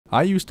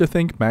I used to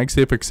think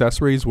MagSafe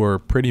accessories were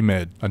pretty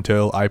mid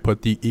until I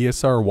put the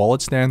ESR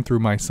wallet stand through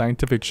my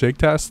scientific shake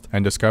test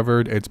and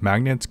discovered its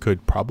magnets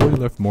could probably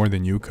lift more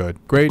than you could.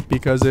 Great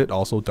because it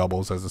also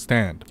doubles as a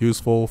stand.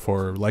 Useful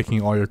for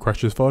liking all your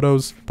crush's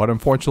photos, but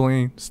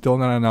unfortunately still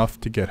not enough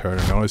to get her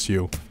to notice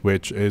you,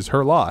 which is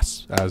her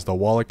loss, as the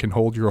wallet can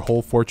hold your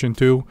whole fortune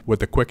too,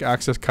 with a quick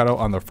access cutout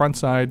on the front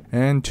side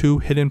and 2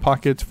 hidden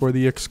pockets for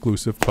the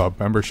exclusive club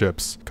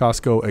memberships.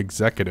 Costco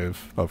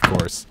Executive, of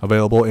course.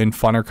 Available in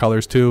funner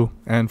colors too,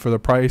 and for the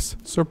price,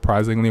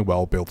 surprisingly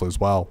well built as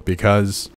well. Because